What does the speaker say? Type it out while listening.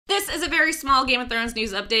This is a very small Game of Thrones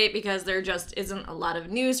news update because there just isn't a lot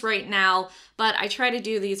of news right now, but I try to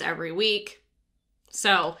do these every week.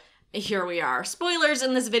 So here we are. Spoilers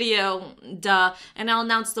in this video, duh, and I'll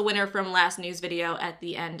announce the winner from last news video at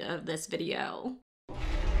the end of this video.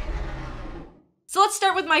 So let's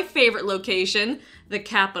start with my favorite location, the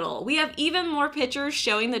Capitol. We have even more pictures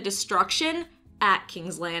showing the destruction at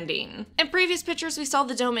King's Landing. In previous pictures, we saw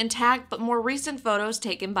the dome intact, but more recent photos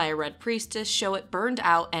taken by a Red Priestess show it burned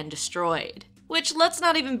out and destroyed. Which, let's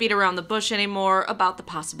not even beat around the bush anymore about the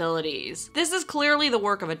possibilities. This is clearly the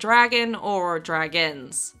work of a dragon or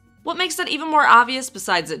dragons. What makes that even more obvious,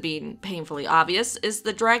 besides it being painfully obvious, is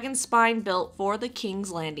the dragon spine built for the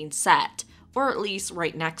King's Landing set, or at least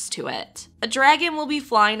right next to it. A dragon will be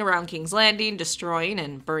flying around King's Landing, destroying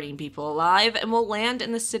and burning people alive, and will land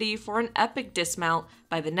in the city for an epic dismount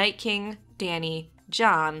by the Night King, Dany,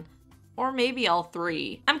 Jon, or maybe all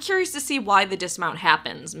three. I'm curious to see why the dismount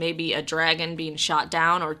happens. Maybe a dragon being shot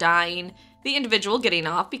down or dying, the individual getting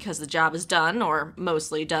off because the job is done, or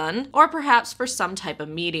mostly done, or perhaps for some type of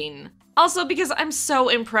meeting. Also, because I'm so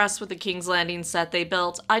impressed with the King's Landing set they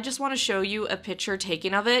built, I just want to show you a picture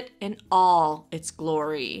taken of it in all its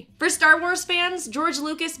glory. For Star Wars fans, George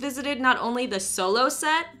Lucas visited not only the Solo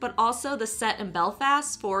set, but also the set in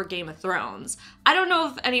Belfast for Game of Thrones. I don't know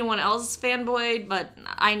if anyone else fanboyed, but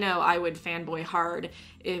I know I would fanboy hard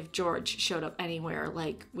if George showed up anywhere,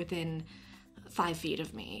 like within 5 feet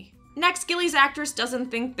of me. Next, Gilly's actress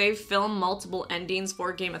doesn't think they've filmed multiple endings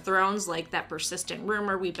for Game of Thrones, like that persistent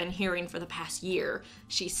rumor we've been hearing for the past year.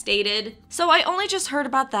 She stated, "So I only just heard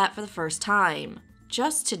about that for the first time.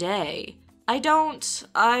 Just today.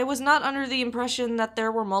 I was not under the impression that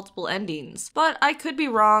there were multiple endings. But I could be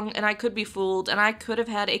wrong, and I could be fooled, and I could have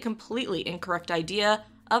had a completely incorrect idea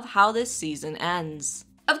of how this season ends."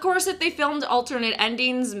 Of course, if they filmed alternate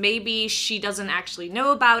endings, maybe she doesn't actually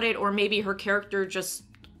know about it, or maybe her character just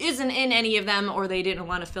isn't in any of them, or they didn't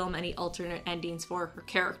want to film any alternate endings for her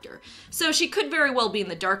character. So she could very well be in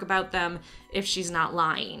the dark about them if she's not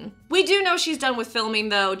lying. We do know she's done with filming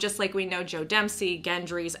though, just like we know Joe Dempsey,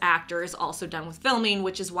 Gendry's actor, is also done with filming,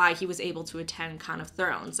 which is why he was able to attend Con of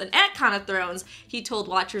Thrones. And at Con of Thrones, he told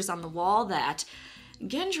watchers on the wall that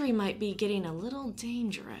Gendry might be getting a little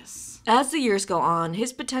dangerous. As the years go on,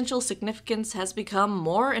 his potential significance has become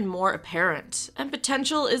more and more apparent, and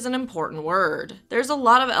potential is an important word. There's a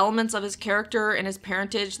lot of elements of his character and his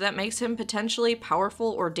parentage that makes him potentially powerful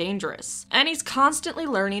or dangerous, and he's constantly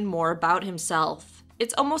learning more about himself.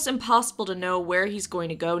 It's almost impossible to know where he's going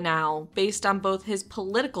to go now, based on both his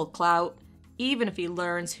political clout, even if he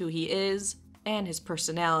learns who he is, and his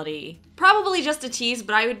personality. Probably just a tease,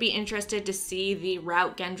 but I would be interested to see the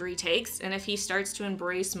route Gendry takes, and if he starts to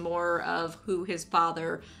embrace more of who his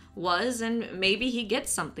father was, and maybe he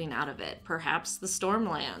gets something out of it. Perhaps the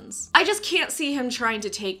Stormlands. I just can't see him trying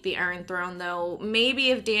to take the Iron Throne though.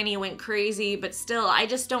 Maybe if Dany went crazy, but still, I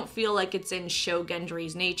just don't feel like it's in show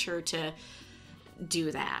Gendry's nature to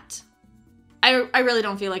do that. I really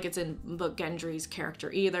don't feel like it's in book Gendry's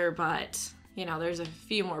character either, but you know, there's a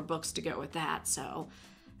few more books to go with that, so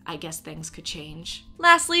I guess things could change.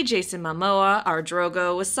 Lastly, Jason Momoa, our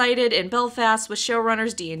Drogo, was sighted in Belfast with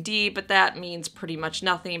showrunners D&D, but that means pretty much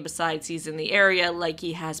nothing besides he's in the area like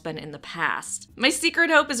he has been in the past. My secret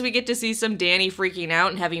hope is we get to see some Dany freaking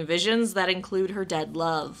out and having visions that include her dead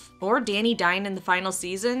love. Or Dany dying in the final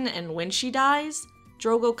season, and when she dies,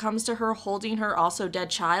 Drogo comes to her holding her also dead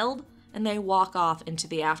child, and they walk off into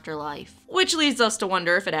the afterlife. Which leads us to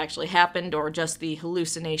wonder if it actually happened or just the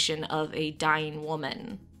hallucination of a dying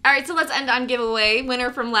woman. Alright, so let's end on giveaway.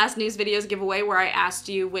 Winner from last news video's giveaway, where I asked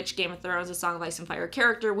you which Game of Thrones, A Song of Ice and Fire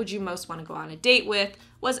character would you most want to go on a date with,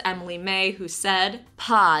 was Emily May, who said,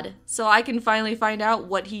 "Pod, so I can finally find out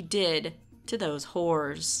what he did to those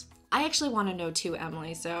whores." I actually want to know too,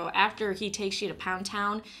 Emily, so after he takes you to Pound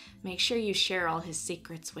Town, make sure you share all his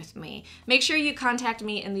secrets with me. Make sure you contact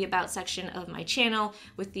me in the About section of my channel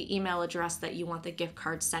with the email address that you want the gift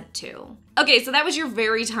card sent to. Okay, so that was your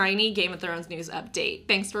very tiny Game of Thrones news update.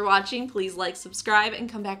 Thanks for watching. Please like, subscribe, and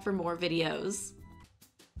come back for more videos.